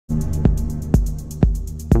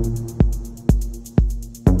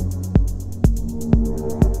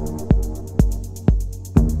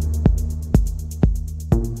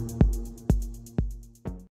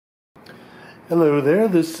Hello there,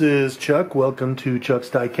 this is Chuck. Welcome to Chuck's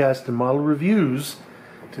Diecast and Model Reviews.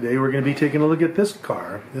 Today we're going to be taking a look at this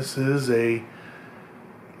car. This is a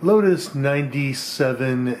Lotus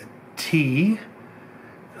 97T.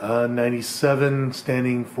 97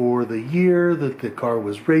 standing for the year that the car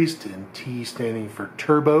was raced, and T standing for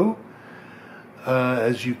turbo.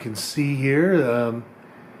 As you can see here,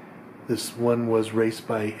 this one was raced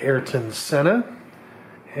by Ayrton Senna,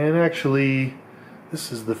 and actually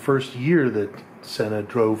this is the first year that Senna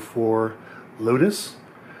drove for Lotus.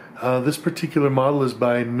 This particular model is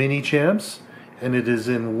by Minichamps, and it is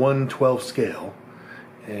in 1/12 scale.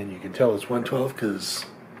 And you can tell it's 1/12 because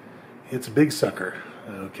it's a big sucker.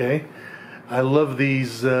 Okay, I love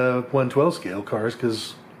these 1/12 scale cars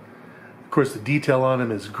because, of course, the detail on them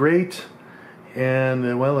is great,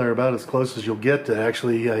 and well, they're about as close as you'll get to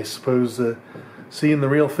actually, I suppose, seeing the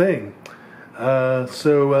real thing.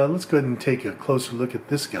 So let's go ahead and take a closer look at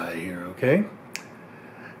this guy here, okay?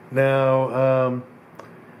 Now,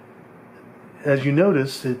 as you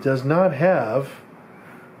notice, it does not have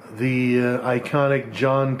the iconic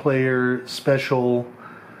John Player special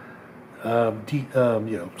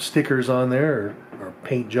stickers on there, or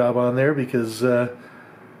paint job on there, because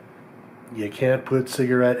you can't put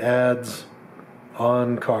cigarette ads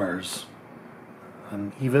on cars,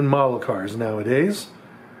 on even model cars nowadays.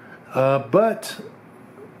 But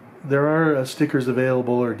there are stickers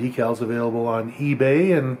available, or decals available, on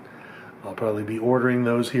eBay, and I'll probably be ordering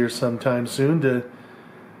those here sometime soon to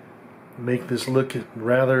make this look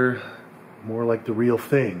rather more like the real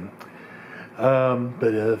thing.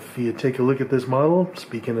 But if you take a look at this model,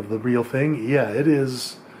 speaking of the real thing, yeah, it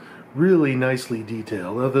is really nicely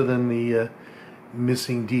detailed, other than the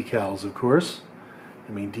missing decals, of course.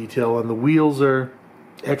 I mean, detail on the wheels are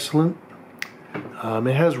excellent.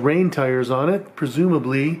 It has rain tires on it,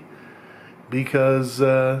 presumably because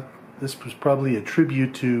this was probably a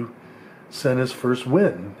tribute to Senna's first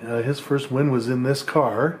win. His first win was in this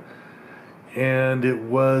car, and it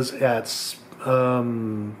was at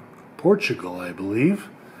Portugal, I believe.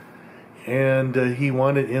 And he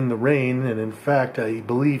won it in the rain, and in fact, I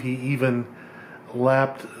believe he even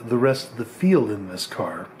lapped the rest of the field in this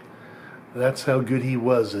car. That's how good he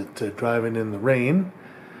was at driving in the rain.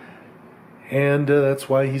 And that's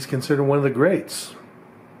why he's considered one of the greats.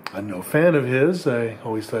 I'm no fan of his. I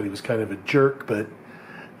always thought he was kind of a jerk, but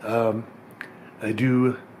I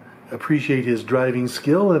do appreciate his driving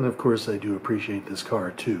skill, and of course I do appreciate this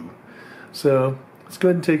car too. So let's go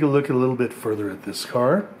ahead and take a look a little bit further at this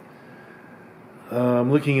car.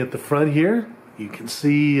 Looking at the front here, you can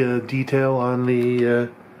see detail on the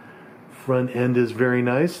front end is very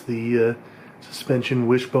nice. The suspension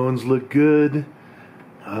wishbones look good.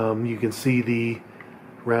 You can see the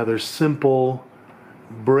rather simple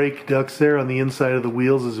brake ducts there on the inside of the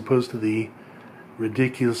wheels, as opposed to the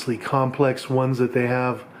ridiculously complex ones that they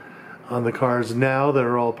have on the cars now that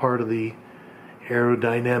are all part of the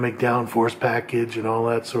aerodynamic downforce package and all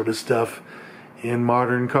that sort of stuff in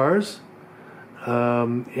modern cars.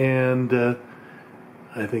 And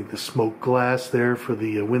I think the smoke glass there for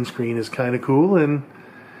the windscreen is kind of cool, and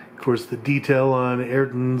of course the detail on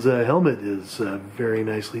Ayrton's helmet is very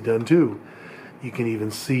nicely done too. You can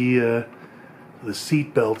even see the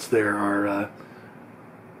seat belts there are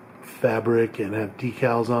fabric and have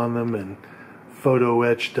decals on them, and photo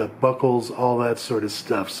etched buckles, all that sort of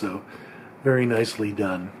stuff, so very nicely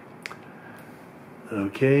done.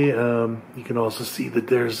 Okay, you can also see that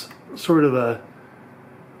there's sort of a,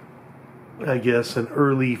 I guess, an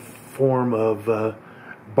early form of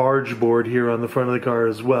barge board here on the front of the car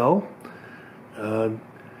as well.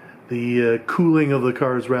 The cooling of the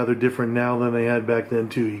car is rather different now than they had back then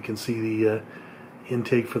too. You can see the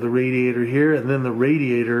intake for the radiator here, and then the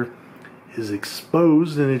radiator is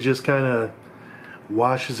exposed, and it just kind of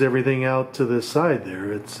washes everything out to the side there.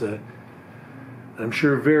 It's I'm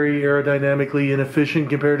sure very aerodynamically inefficient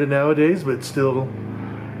compared to nowadays, but still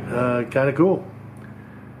kind of cool.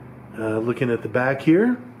 Looking at the back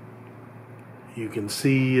here, you can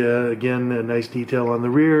see again a nice detail on the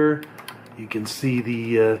rear. You can see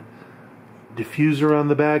the diffuser on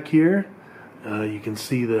the back here. You can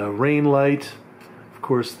see the rain light, of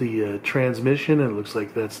course the transmission, and it looks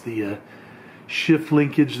like that's the shift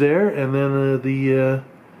linkage there, and then the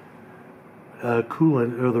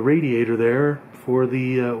coolant, or the radiator there for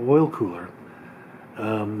the oil cooler.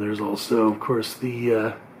 There's also, of course,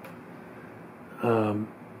 the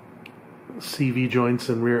CV joints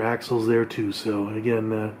and rear axles there too. So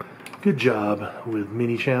again, good job with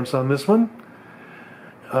Minichamps on this one.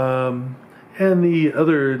 And the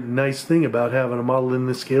other nice thing about having a model in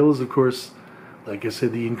this scale is, of course, like I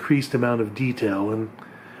said, the increased amount of detail. And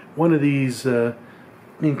one of these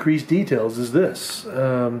increased details is this.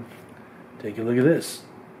 Take a look at this.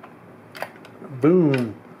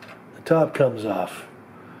 Boom, the top comes off.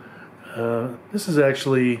 This is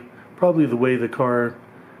actually probably the way the car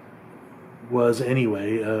was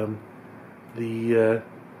anyway.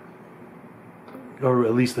 Or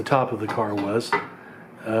at least the top of the car was.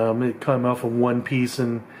 It came off of one piece,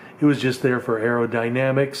 and it was just there for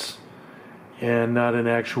aerodynamics and not an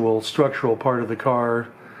actual structural part of the car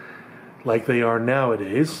like they are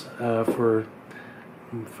nowadays. For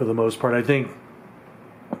the most part, I think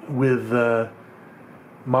with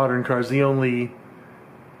modern cars, the only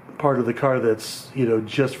part of the car that's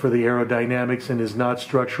just for the aerodynamics and is not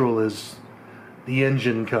structural is the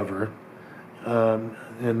engine cover,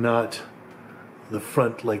 and not the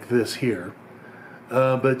front like this here.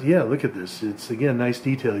 But yeah, look at this. It's again nice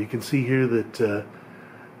detail. You can see here that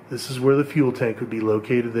this is where the fuel tank would be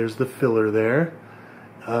located. There's the filler there,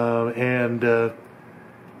 and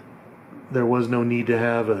there was no need to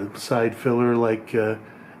have a side filler like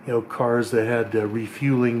cars that had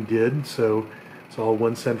refueling did. So it's all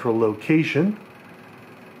one central location.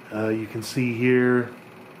 You can see here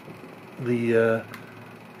the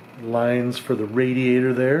lines for the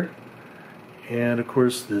radiator there, and of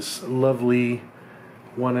course this lovely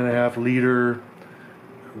 1.5 liter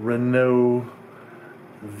Renault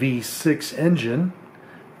V6 engine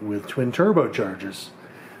with twin turbochargers.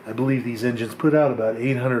 I believe these engines put out about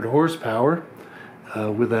 800 horsepower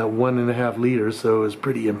with that 1.5 liters, so it's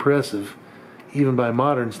pretty impressive, even by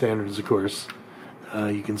modern standards, of course.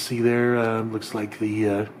 You can see there, looks like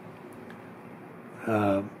the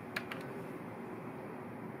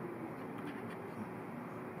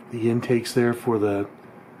intakes there for the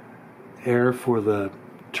air for the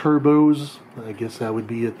turbos. I guess that would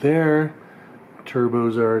be it there.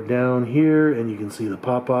 Turbos are down here, and you can see the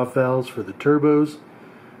pop-off valves for the turbos.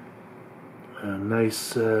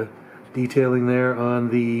 Nice detailing there on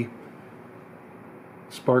the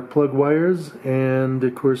spark plug wires, and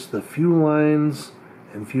of course the fuel lines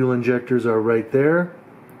and fuel injectors are right there.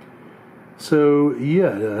 So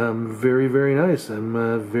yeah, very, very nice.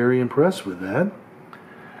 I'm very impressed with that.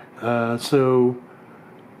 So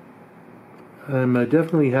I'm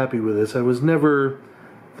definitely happy with this. I was never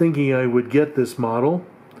thinking I would get this model,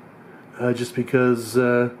 just because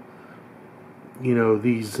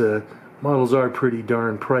these models are pretty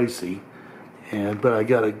darn pricey, but I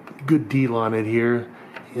got a good deal on it here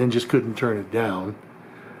and just couldn't turn it down.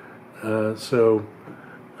 So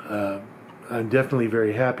I'm definitely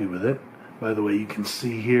very happy with it. By the way, you can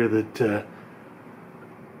see here that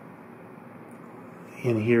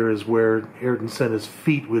in here is where Ayrton Senna's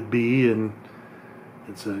feet would be, and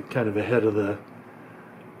it's kind of ahead of the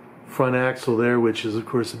front axle there, which is of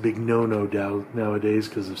course a big no-no nowadays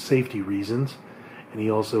because of safety reasons. And he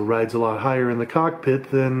also rides a lot higher in the cockpit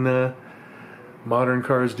than modern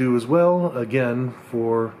cars do as well. Again,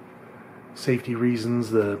 for safety reasons,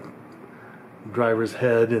 the driver's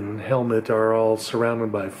head and helmet are all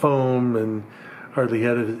surrounded by foam, and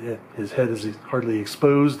his head is hardly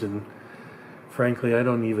exposed. And frankly, I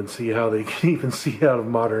don't even see how they can even see out of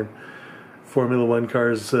modern Formula One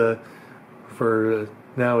cars for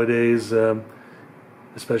nowadays,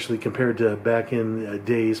 especially compared to back in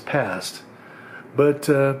days past. But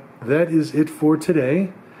that is it for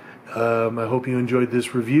today. I hope you enjoyed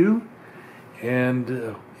this review,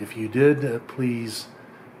 and if you did, please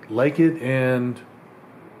like it and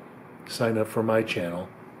sign up for my channel.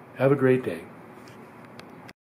 Have a great day.